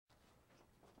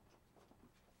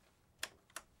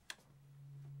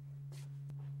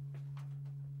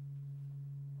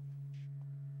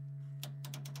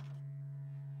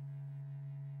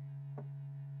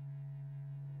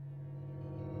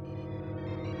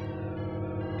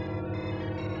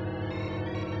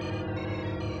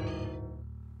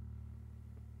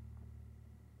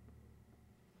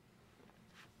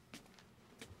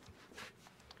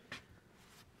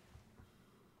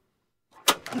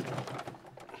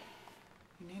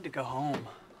need to go home.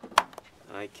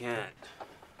 I can't.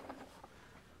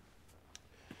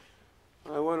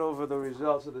 I went over the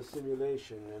results of the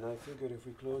simulation, and I figured if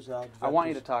we close out... I want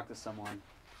you to talk to someone.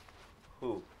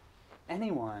 Who?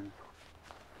 Anyone.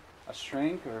 A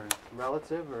shrink or a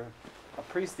relative or a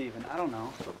priest even. I don't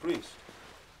know. A priest?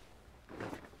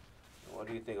 What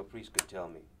do you think a priest could tell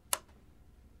me?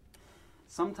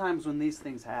 Sometimes when these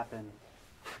things happen,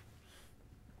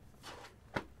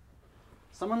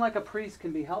 someone like a priest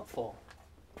can be helpful.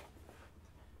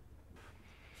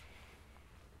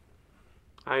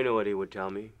 I know what he would tell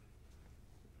me.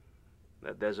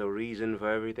 That there's a reason for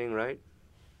everything, right?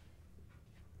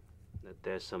 That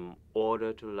there's some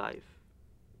order to life.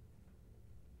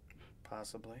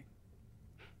 Possibly.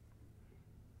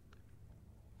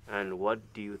 And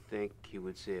what do you think he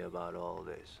would say about all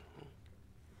this?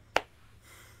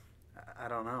 I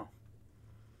don't know.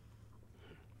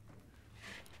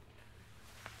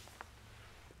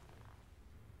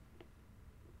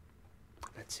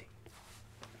 Let's see.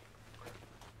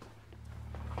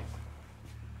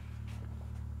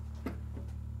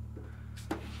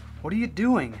 What are you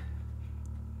doing?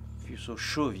 If you're so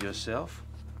sure of yourself,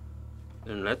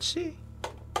 then let's see.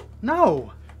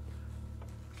 No!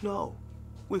 No,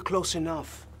 we're close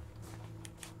enough.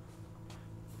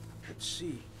 Let's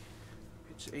see.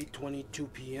 It's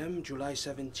 8:22 p.m., July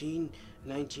 17,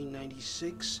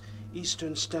 1996,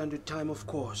 Eastern Standard Time, of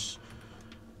course.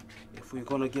 If we're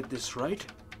gonna get this right,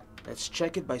 let's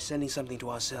check it by sending something to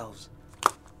ourselves.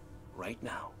 Right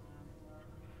now.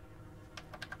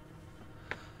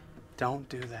 Don't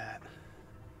do that.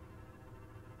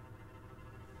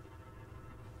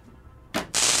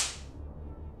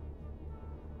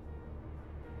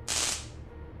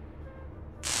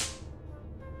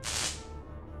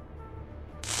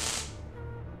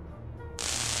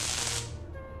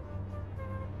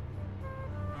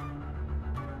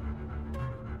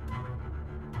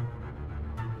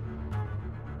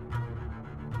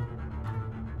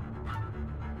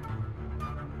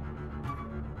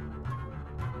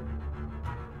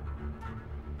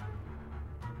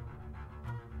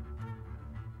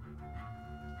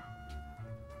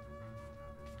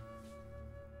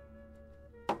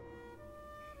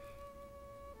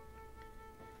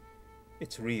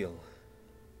 It's real.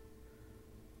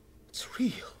 It's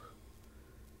real.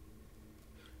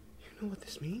 You know what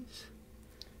this means?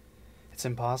 It's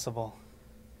impossible.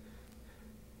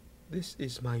 This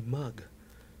is my mug.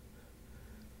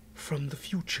 From the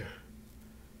future.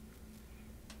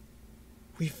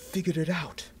 We figured it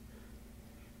out.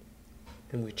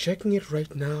 And we're checking it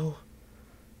right now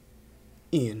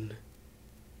in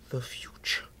the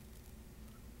future.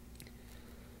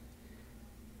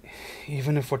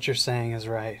 Even if what you're saying is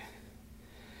right,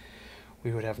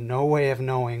 we would have no way of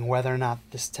knowing whether or not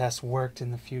this test worked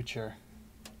in the future.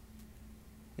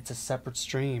 It's a separate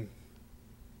stream.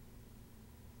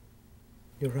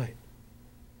 You're right.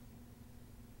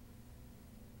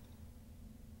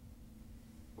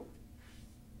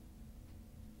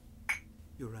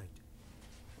 You're right.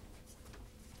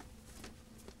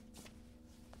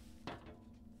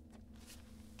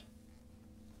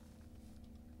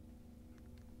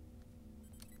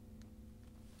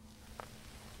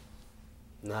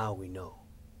 Now we know.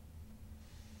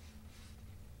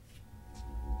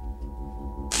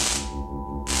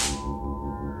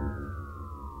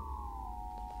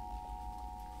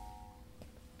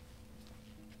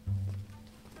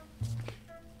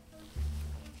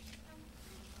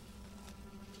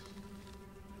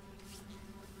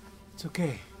 It's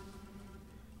okay.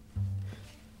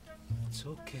 It's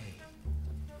okay.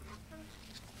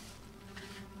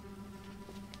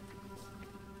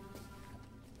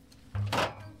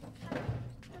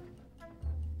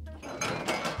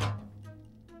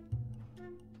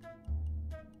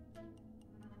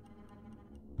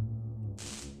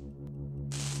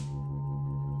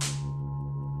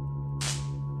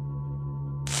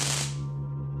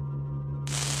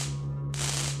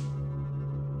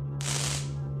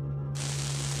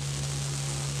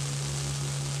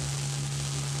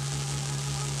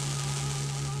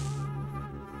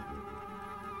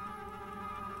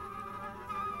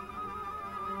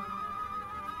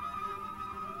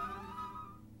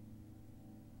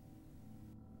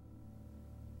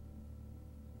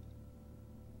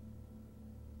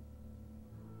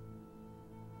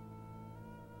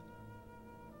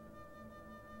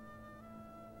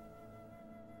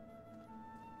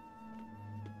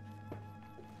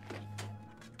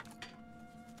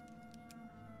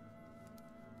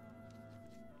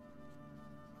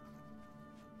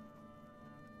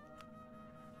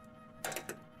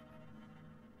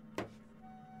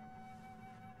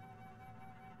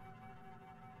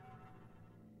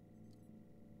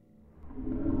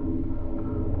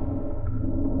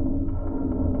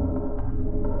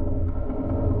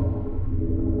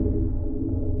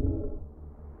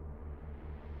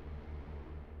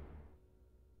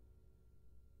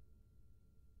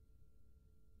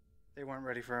 They weren't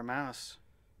ready for a mouse.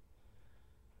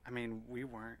 I mean, we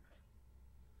weren't. It worked.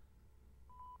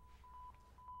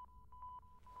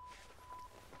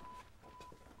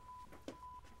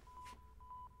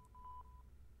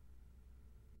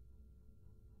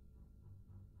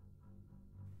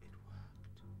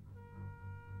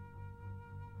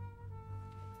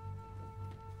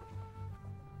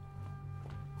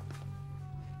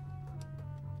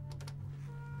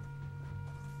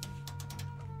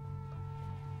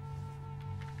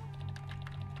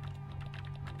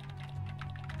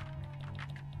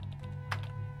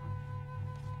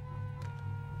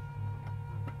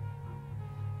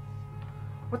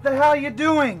 What the hell are you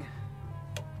doing?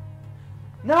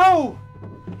 No!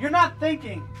 You're not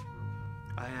thinking.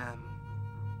 I am.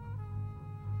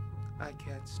 I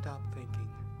can't stop thinking.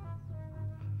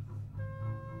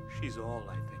 She's all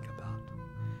I think about.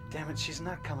 Damn it, she's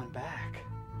not coming back.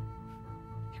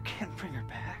 You can't bring her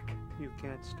back. You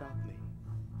can't stop me.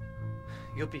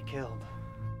 You'll be killed.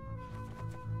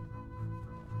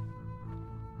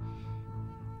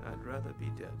 I'd rather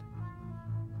be dead.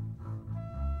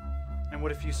 And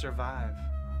what if you survive?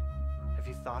 Have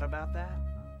you thought about that?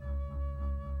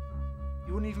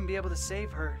 You wouldn't even be able to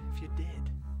save her if you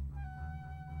did.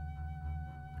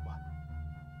 What?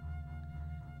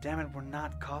 Damn it, we're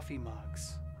not coffee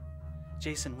mugs.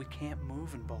 Jason, we can't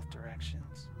move in both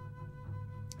directions.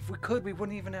 If we could, we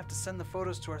wouldn't even have to send the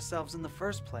photos to ourselves in the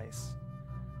first place.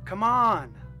 Come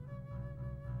on!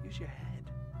 Use your head.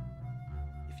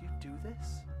 If you do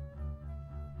this,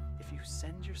 if you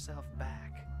send yourself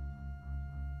back,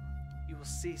 you will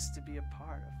cease to be a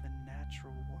part of the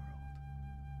natural world.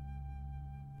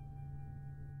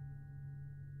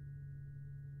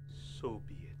 So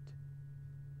be it.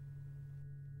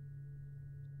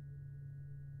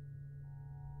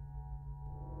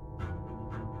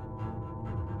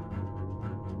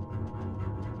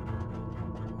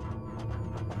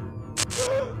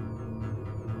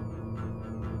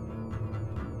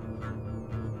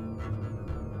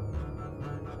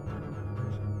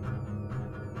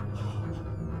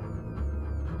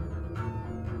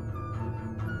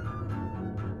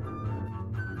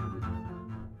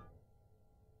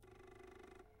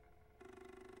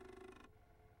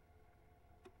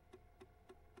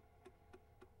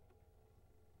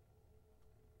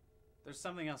 There's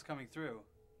something else coming through.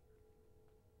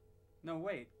 No,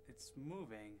 wait, it's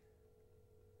moving.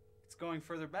 It's going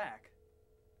further back.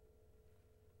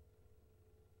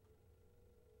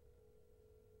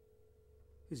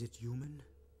 Is it human?